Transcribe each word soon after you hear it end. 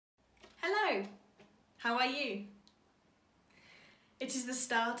Hello, how are you? It is the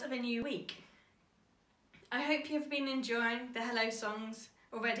start of a new week. I hope you've been enjoying the hello songs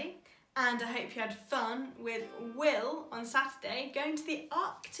already, and I hope you had fun with Will on Saturday going to the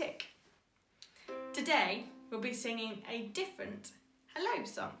Arctic. Today we'll be singing a different hello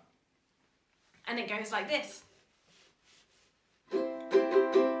song, and it goes like this.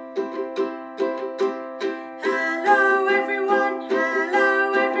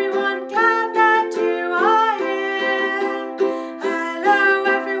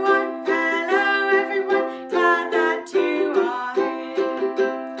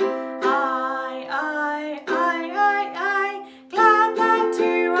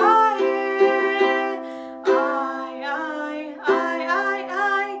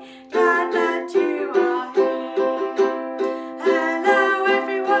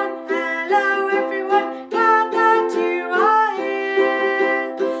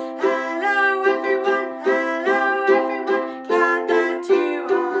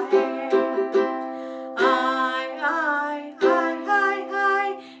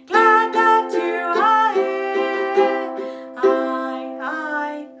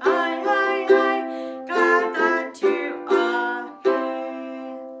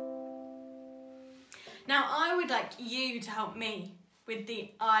 Now I would like you to help me with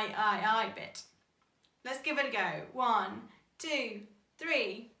the I bit. Let's give it a go. 1, 2,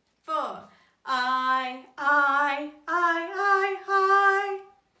 3, 4. I.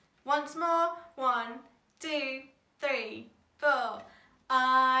 Once more. 1, 2, 3, 4.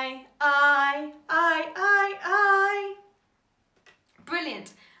 I.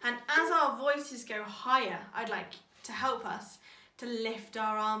 Brilliant. And as our voices go higher, I'd like to help us to lift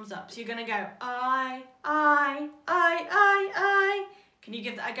our arms up. So you're going to go I. Can you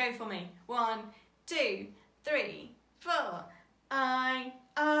give that a go for me? 1, 2, 3, 4. I.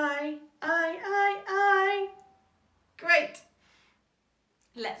 Great.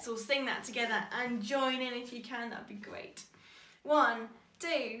 Let's all sing that together and join in if you can. That'd be great. 1,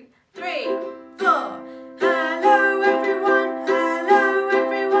 2, 3, 4. Hello everyone. Hello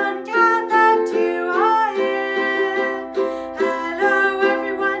everyone. Glad that you are here. Hello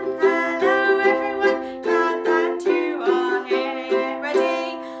everyone. Hello everyone. Glad that you are here.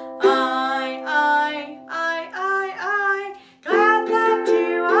 Ready? I. Glad that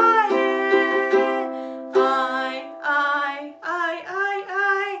you are here.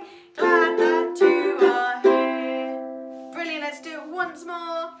 I. Glad that you are here. Brilliant. Let's do it once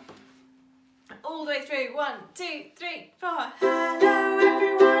more. All the way through. 1, 2, 3, 4. Hello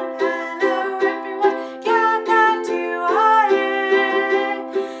everyone, hello everyone, glad that you are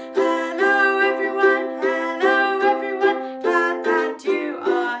here. Hello everyone, glad that you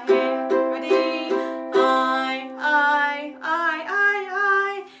are here. Ready? I,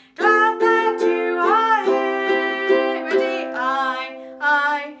 glad that you are here. Ready?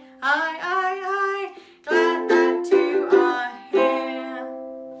 I, glad that you are here.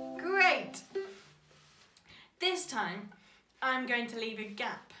 Great. This time, I'm going to leave a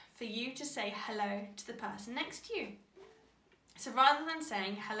gap for you to say hello to the person next to you. So rather than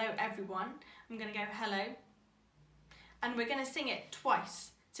saying hello everyone, I'm going to go hello, and we're going to sing it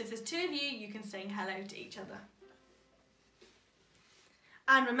twice. So if there's 2 of you, you can sing hello to each other.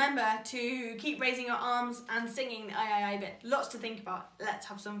 And remember to keep raising your arms and singing the I bit. Lots to think about. Let's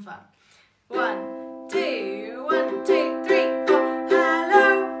have some fun. 1, 2, 1, 2, 3, 4.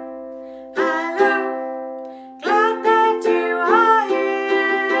 Hello.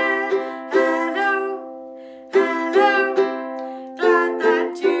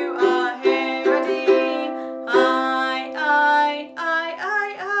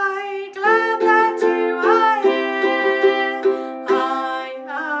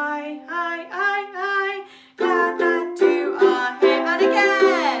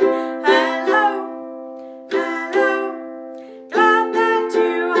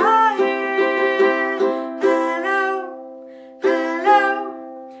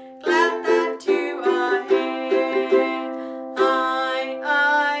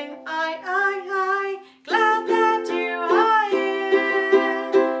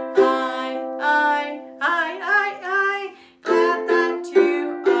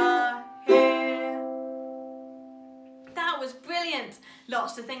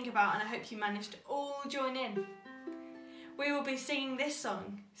 Lots to think about, and I hope you managed to all join in. We will be singing this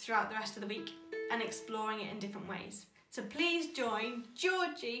song throughout the rest of the week and exploring it in different ways. So please join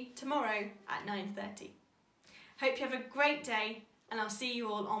Georgie tomorrow at 9:30. Hope you have a great day, and I'll see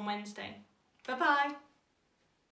you all on Wednesday. Bye bye.